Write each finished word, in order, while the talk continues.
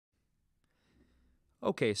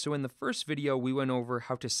Okay, so in the first video, we went over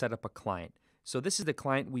how to set up a client. So this is the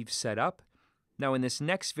client we've set up. Now in this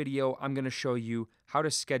next video, I'm going to show you how to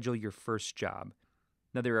schedule your first job.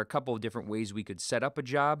 Now there are a couple of different ways we could set up a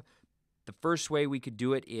job. The first way we could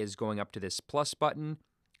do it is going up to this plus button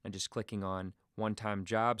and just clicking on one-time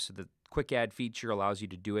job. So the quick add feature allows you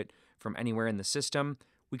to do it from anywhere in the system.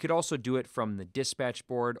 We could also do it from the dispatch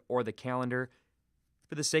board or the calendar.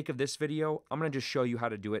 For the sake of this video, I'm going to just show you how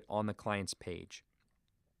to do it on the client's page.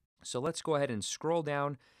 So let's go ahead and scroll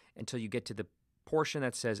down until you get to the portion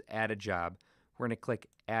that says add a job. We're going to click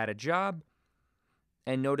add a job.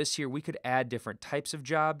 And notice here we could add different types of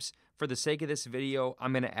jobs. For the sake of this video,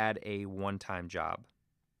 I'm going to add a one-time job.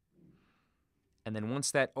 And then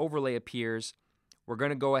once that overlay appears, we're going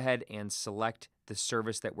to go ahead and select the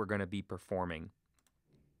service that we're going to be performing.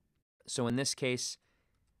 So in this case,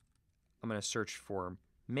 I'm going to search for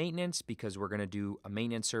maintenance because we're going to do a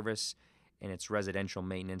maintenance service and it's residential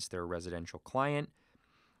maintenance. They're a residential client.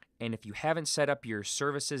 And if you haven't set up your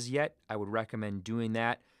services yet, I would recommend doing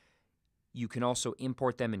that. You can also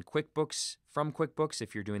import them in QuickBooks from QuickBooks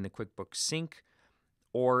if you're doing the QuickBooks sync,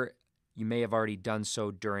 or you may have already done so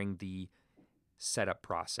during the setup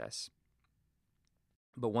process.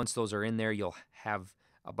 But once those are in there, you'll have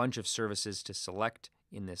a bunch of services to select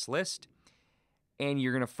in this list. And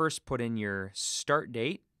you're going to first put in your start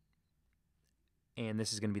date. And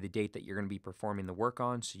this is going to be the date that you're going to be performing the work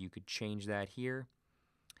on, so you could change that here.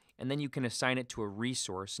 And then you can assign it to a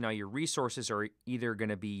resource. Now your resources are either going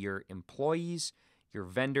to be your employees, your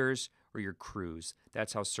vendors, or your crews.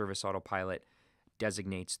 That's how Service Autopilot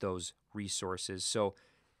designates those resources. So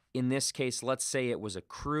in this case, let's say it was a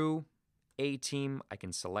crew, a team. I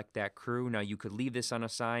can select that crew. Now you could leave this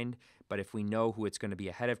unassigned, but if we know who it's going to be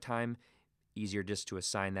ahead of time, easier just to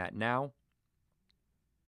assign that now.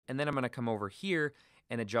 And then I'm going to come over here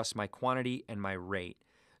and adjust my quantity and my rate.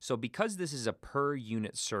 So because this is a per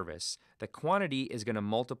unit service, the quantity is going to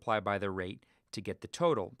multiply by the rate to get the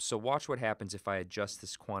total. So watch what happens if I adjust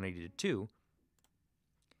this quantity to 2.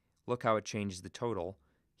 Look how it changes the total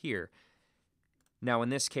here. Now in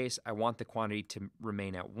this case, I want the quantity to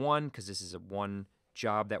remain at 1 because this is a one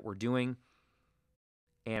job that we're doing.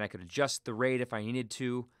 And I could adjust the rate if I needed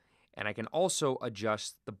to. And I can also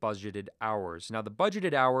adjust the budgeted hours. Now the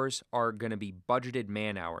budgeted hours are going to be budgeted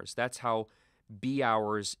man hours. That's how B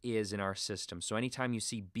hours is in our system. So anytime you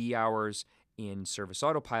see B hours in Service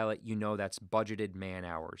Autopilot, you know that's budgeted man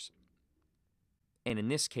hours. And in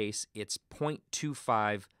this case, it's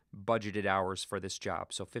 0.25 budgeted hours for this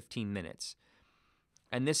job, so 15 minutes.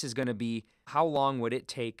 And this is going to be how long would it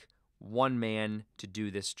take one man to do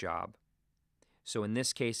this job. So in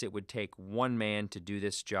this case, it would take one man to do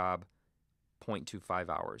this job 0.25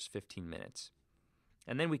 hours, 15 minutes.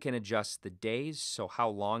 And then we can adjust the days. So how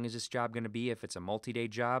long is this job going to be? If it's a multi-day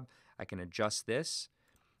job, I can adjust this.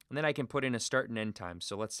 And then I can put in a start and end time.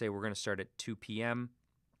 So let's say we're going to start at 2 p.m.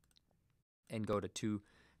 and go to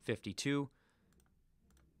 2:52.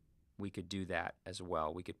 We could do that as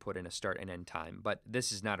well. We could put in a start and end time. But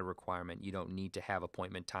this is not a requirement. You don't need to have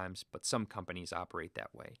appointment times, but some companies operate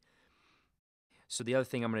that way. So the other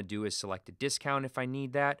thing I'm going to do is select a discount if I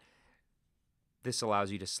need that. This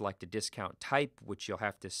allows you to select a discount type, which you'll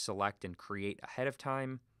have to select and create ahead of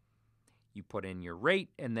time. You put in your rate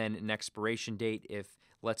and then an expiration date. If,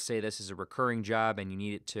 let's say, this is a recurring job and you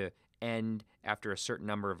need it to end after a certain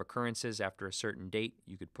number of occurrences, after a certain date,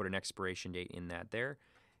 you could put an expiration date in that there.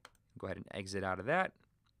 Go ahead and exit out of that.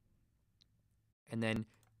 And then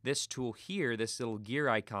this tool here, this little gear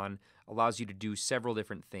icon, allows you to do several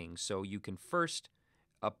different things. So you can first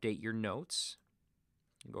update your notes.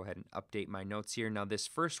 Go ahead and update my notes here. Now this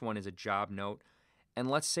first one is a job note. And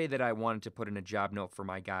let's say that I wanted to put in a job note for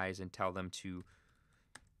my guys and tell them to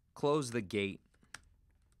close the gate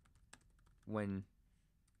when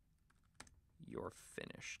you're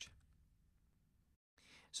finished.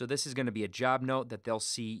 So this is going to be a job note that they'll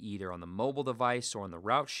see either on the mobile device or on the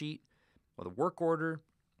route sheet or the work order.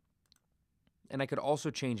 And I could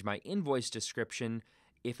also change my invoice description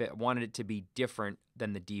if it wanted it to be different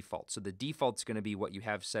than the default. So the default's going to be what you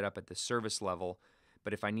have set up at the service level,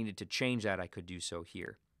 but if I needed to change that, I could do so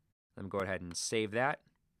here. Let me go ahead and save that.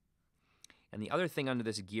 And the other thing under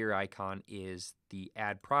this gear icon is the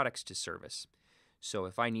add products to service. So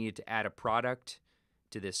if I needed to add a product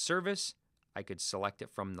to this service, I could select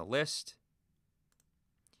it from the list,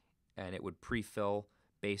 and it would pre-fill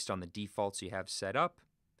based on the defaults you have set up,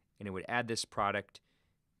 and it would add this product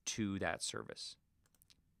to that service.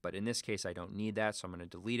 But in this case, I don't need that, so I'm going to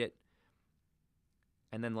delete it.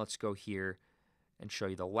 And then let's go here and show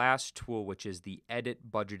you the last tool, which is the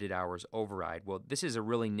Edit Budgeted Hours Override. Well, this is a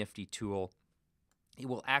really nifty tool. it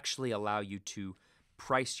will actually allow you to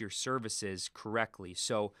price your services correctly.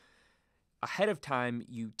 So ahead of time,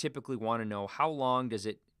 you typically want to know, how long does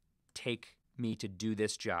it take me to do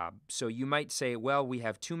this job? So you might say, well, we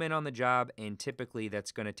have 2 men on the job, and typically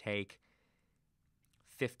that's going to take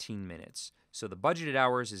 15 minutes. So the budgeted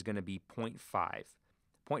hours is going to be 0.5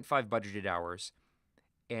 budgeted hours.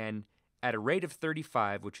 And at a rate of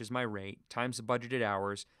 35, which is my rate, times the budgeted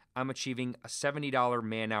hours, I'm achieving a $70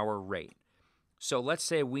 man-hour rate. So let's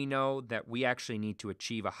say we know that we actually need to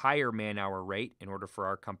achieve a higher man-hour rate in order for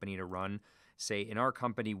our company to run. Say in our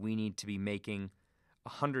company, we need to be making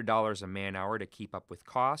 $100 a man-hour to keep up with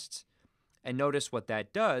costs. And notice what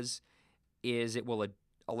that does is it will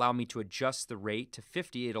allow me to adjust the rate to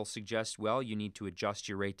 50. It'll suggest, well, you need to adjust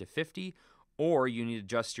your rate to 50, or you need to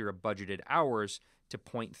adjust your budgeted hours to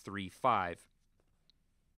 0.35.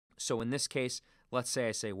 So in this case, let's say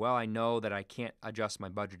I say, well, I know that I can't adjust my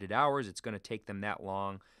budgeted hours. It's going to take them that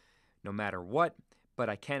long no matter what, but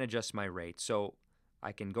I can adjust my rate. So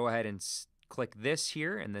I can go ahead and click this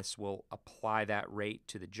here, and this will apply that rate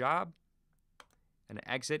to the job, and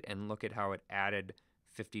exit, and look at how it added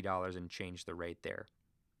 $50 and changed the rate there.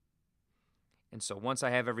 And so once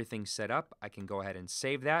I have everything set up, I can go ahead and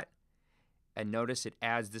save that, and notice it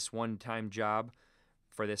adds this one-time job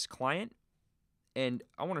for this client. And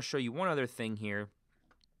I want to show you one other thing here.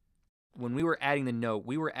 When we were adding the note,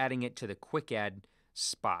 we were adding it to the quick add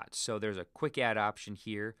spot. So there's a quick add option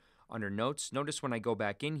here under notes. Notice when I go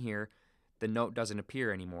back in here, the note doesn't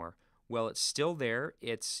appear anymore. Well, it's still there.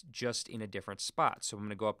 It's just in a different spot. So I'm going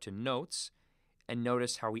to go up to notes, and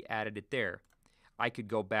notice how we added it there. I could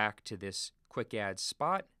go back to this quick add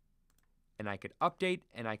spot, and I could update,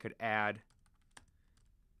 and I could add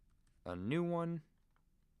a new one,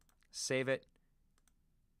 save it,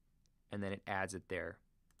 and then it adds it there.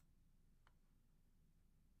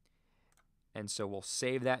 And so we'll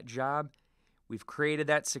save that job. We've created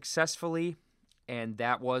that successfully, and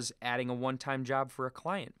that was adding a one-time job for a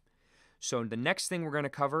client. So the next thing we're going to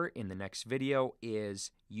cover in the next video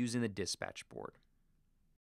is using the dispatch board.